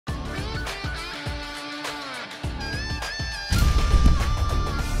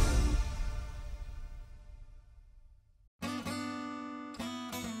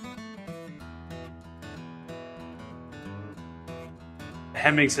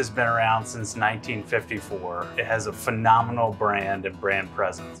Hemmings has been around since 1954. It has a phenomenal brand and brand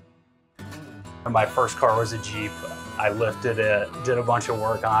presence. My first car was a Jeep. I lifted it, did a bunch of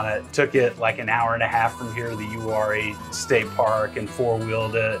work on it, took it like an hour and a half from here to the URA State Park and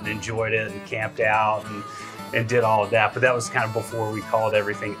four-wheeled it and enjoyed it and camped out and did all of that. But that was kind of before we called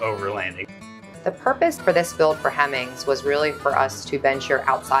everything overlanding. The purpose for this build for Hemmings was really for us to venture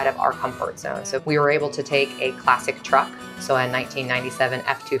outside of our comfort zone. So we were able to take a classic truck, so a 1997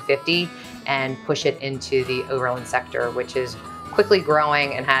 F-250, and push it into the overland sector, which is quickly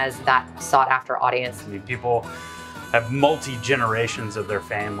growing and has that sought-after audience. I mean, people have multi-generations of their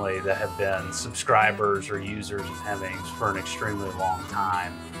family that have been subscribers or users of Hemmings for an extremely long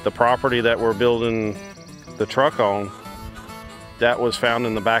time. The property that we're building the truck on, that was found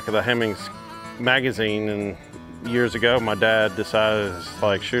in the back of the Hemmings magazine, and years ago my dad decided,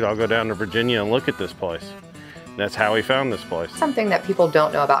 like, shoot, I'll go down to Virginia and look at this place. And that's how he found this place. Something that people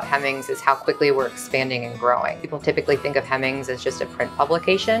don't know about Hemmings is how quickly we're expanding and growing. People typically think of Hemmings as just a print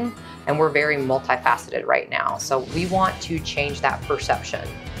publication, and we're very multifaceted right now. So we want to change that perception.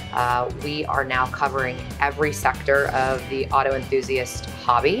 We are now covering every sector of the auto enthusiast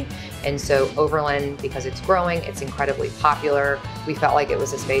hobby. And so Overland, because it's growing, it's incredibly popular, we felt like it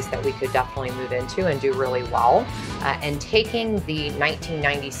was a space that we could definitely move into and do really well. And taking the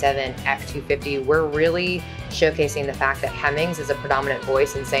 1997 F-250, we're really showcasing the fact that Hemmings is a predominant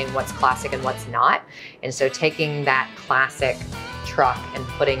voice in saying what's classic and what's not. And so taking that classic truck and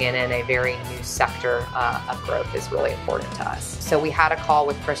putting it in a very new sector of growth is really important to us. So we had a call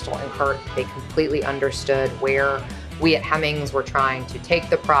with Crystal and Kurt. They completely understood where we at Hemmings were trying to take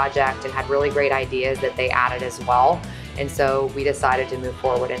the project and had really great ideas that they added as well. And so we decided to move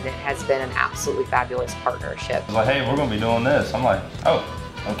forward, and it has been an absolutely fabulous partnership. Like, hey, we're gonna be doing this. I'm like, oh,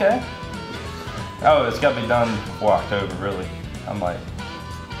 okay. Oh, it's gotta be done before October, really. I'm like,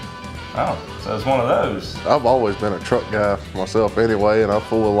 oh, so it's one of those. I've always been a truck guy myself anyway, and I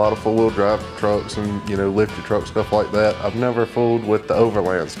fool a lot of four-wheel drive trucks and, you know, lifted truck stuff like that. I've never fooled with the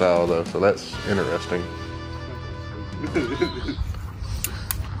overland style though, so that's interesting. I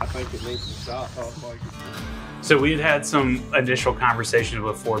think it needs to stop. So we had some initial conversations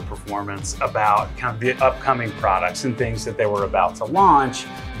with Ford Performance about kind of the upcoming products and things that they were about to launch.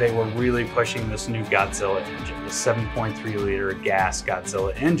 They were really pushing this new Godzilla engine, the 7.3 liter gas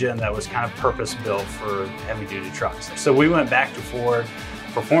Godzilla engine that was kind of purpose built for heavy duty trucks. So we went back to Ford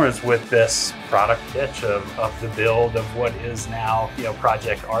Performance with this product pitch of the build of what is now, you know,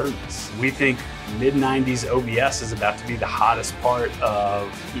 Project Artemis. We think mid-90s OBS is about to be the hottest part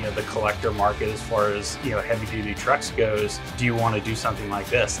of, you know, the collector market as far as, you know, heavy duty trucks goes. Do you want to do something like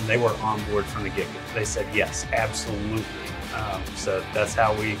this? And they were on board from the get-go. They said yes, absolutely. So that's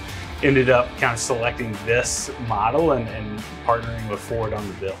how we ended up kind of selecting this model and partnering with Ford on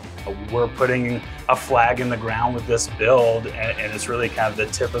the build. We're putting a flag in the ground with this build, and it's really kind of the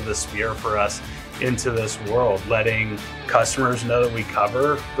tip of the spear for us into this world, letting customers know that we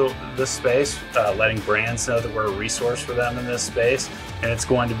cover this space, letting brands know that we're a resource for them in this space, and it's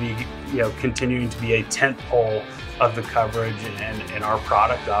going to be, you know, continuing to be a tent pole of the coverage and our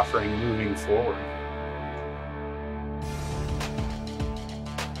product offering moving forward.